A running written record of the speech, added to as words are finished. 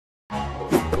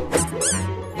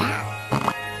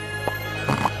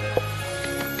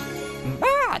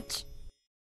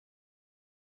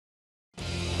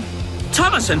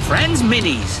Thomas and Friends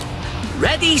Minis.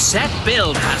 Ready, Set,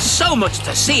 Build has so much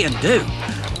to see and do.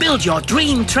 Build your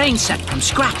dream train set from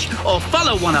scratch or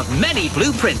follow one of many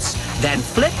blueprints. Then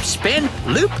flip, spin,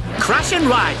 loop, crash and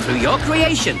ride through your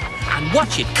creation and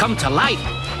watch it come to life.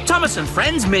 Thomas and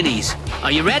Friends Minis.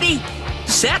 Are you ready?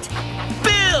 Set,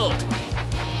 build!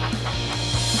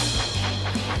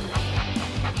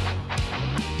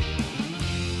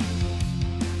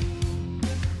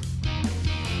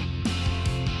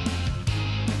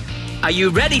 Are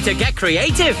you ready to get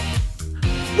creative?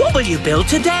 What will you build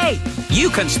today?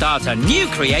 You can start a new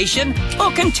creation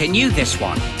or continue this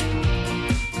one.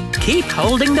 Keep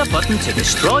holding the button to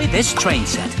destroy this train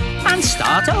set and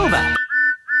start over.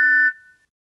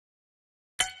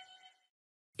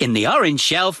 In the orange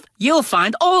shelf, you'll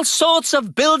find all sorts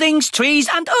of buildings, trees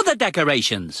and other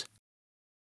decorations.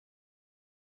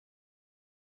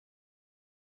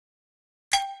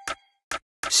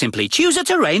 Simply choose a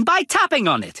terrain by tapping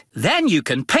on it. Then you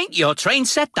can paint your train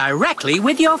set directly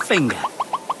with your finger.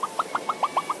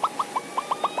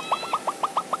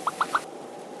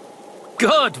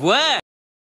 Good work!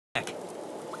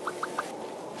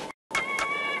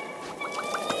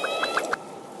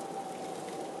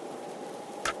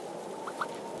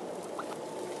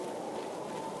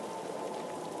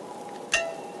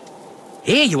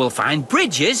 Here you will find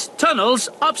bridges, tunnels,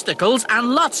 obstacles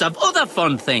and lots of other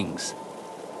fun things.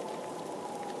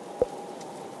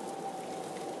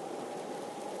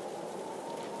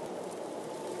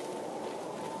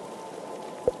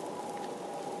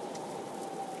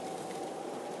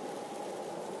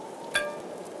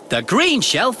 The green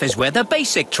shelf is where the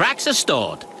basic tracks are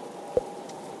stored.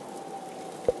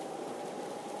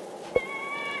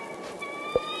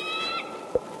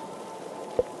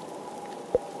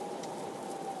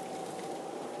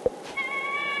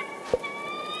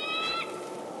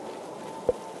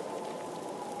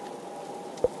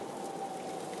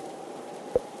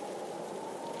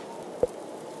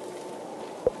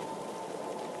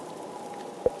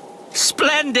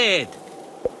 Splendid!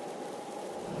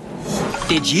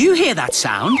 Did you hear that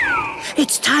sound?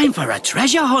 It's time for a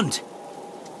treasure hunt.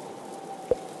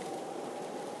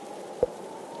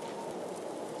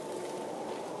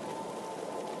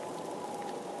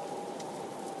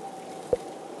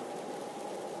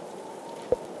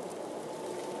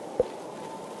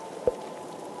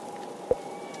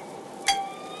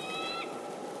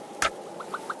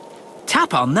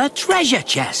 Tap on the treasure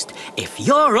chest if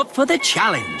you're up for the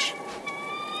challenge.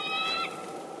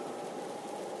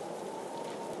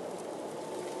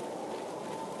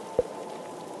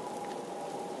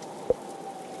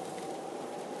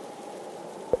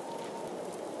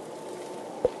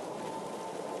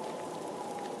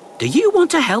 Do you want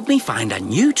to help me find a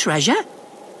new treasure?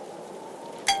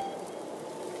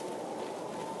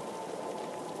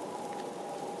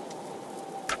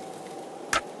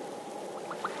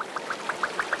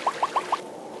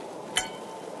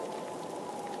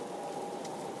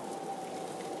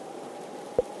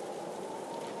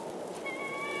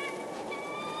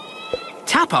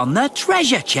 Tap on the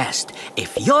treasure chest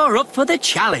if you're up for the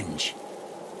challenge.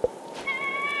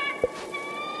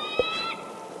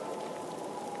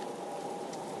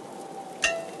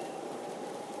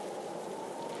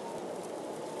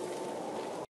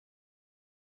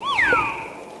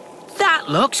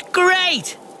 Looks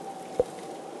great!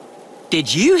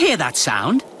 Did you hear that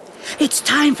sound? It's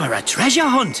time for a treasure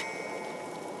hunt.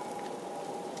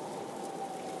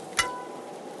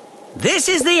 This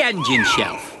is the engine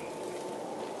shelf.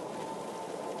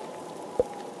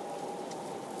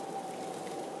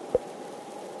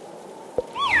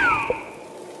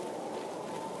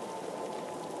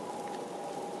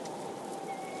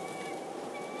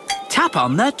 Tap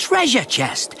on the treasure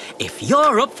chest if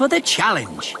you're up for the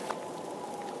challenge.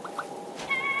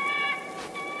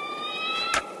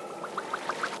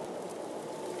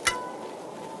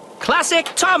 Classic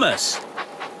Thomas.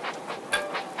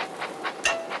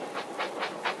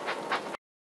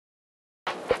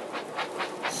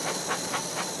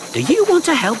 Do you want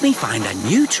to help me find a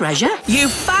new treasure? You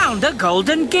found a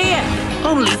golden gear.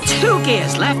 Only 2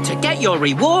 gears left to get your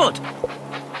reward.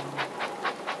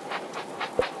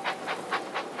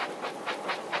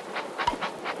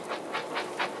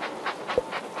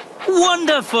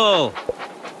 Wonderful!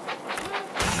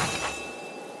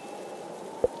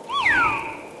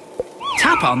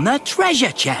 Tap on the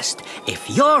treasure chest if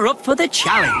you're up for the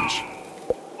challenge.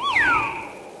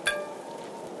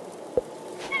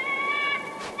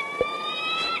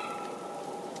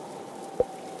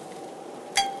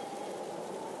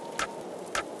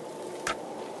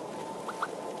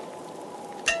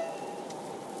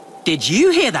 Did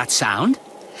you hear that sound?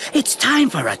 It's time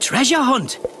for a treasure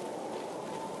hunt.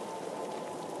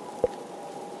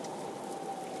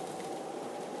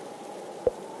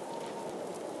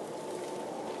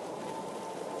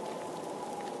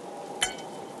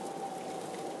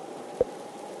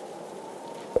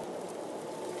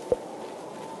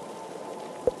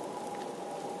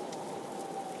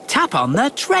 Tap on the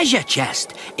treasure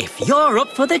chest if you're up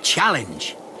for the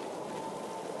challenge.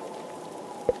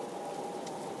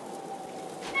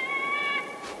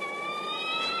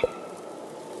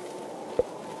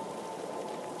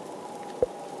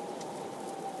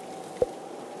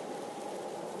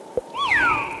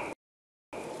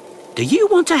 Do you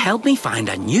want to help me find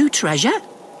a new treasure?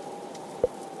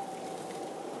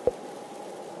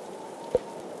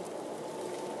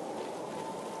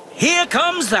 Here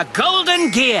comes the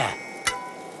golden gear.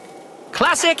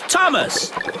 Classic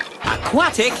Thomas.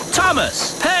 Aquatic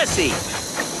Thomas. Percy.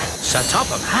 Sir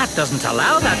Topham Hatt doesn't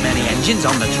allow that many engines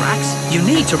on the tracks. You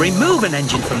need to remove an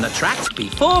engine from the tracks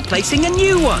before placing a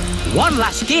new one. One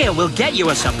last gear will get you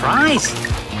a surprise.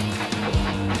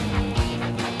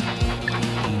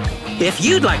 If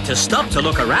you'd like to stop to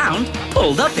look around,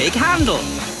 pull the big handle.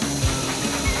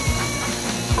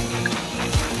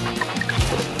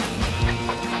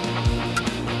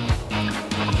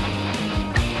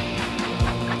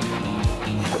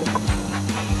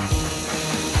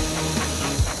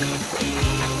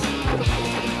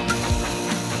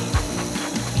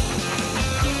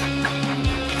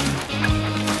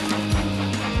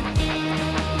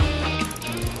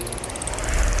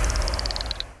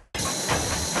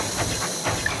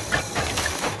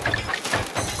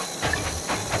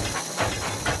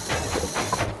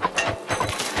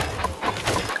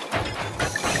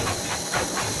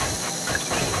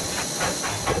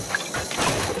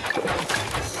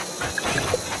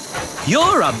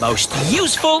 You're a most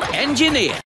useful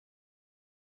engineer.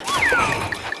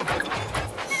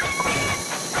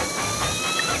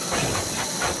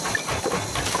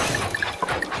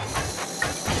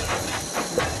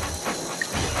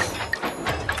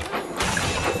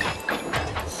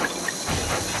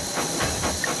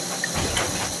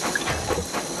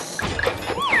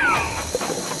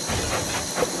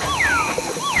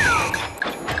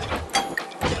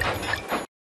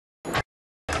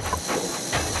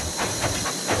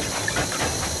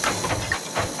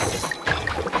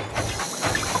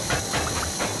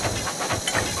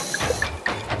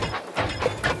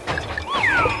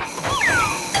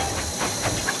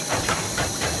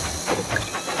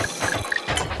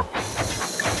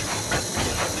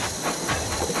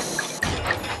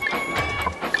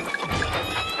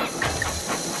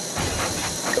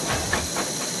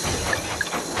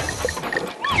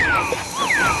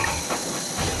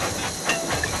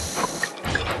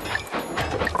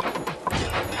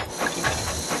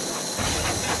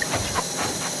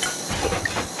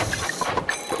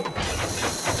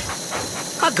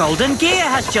 A golden gear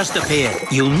has just appeared.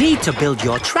 You'll need to build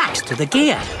your tracks to the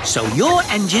gear so your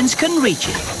engines can reach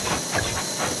it.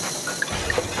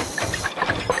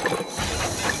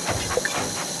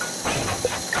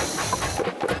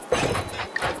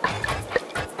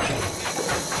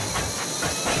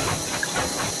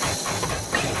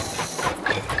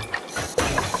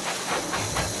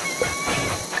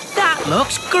 That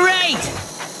looks great!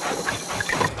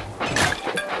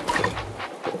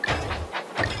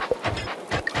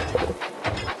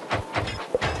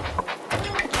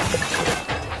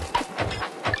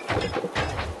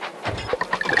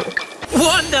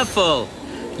 Wonderful!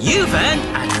 You've earned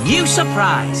a new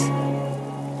surprise.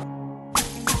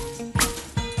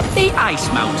 The Ice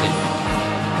Mountain.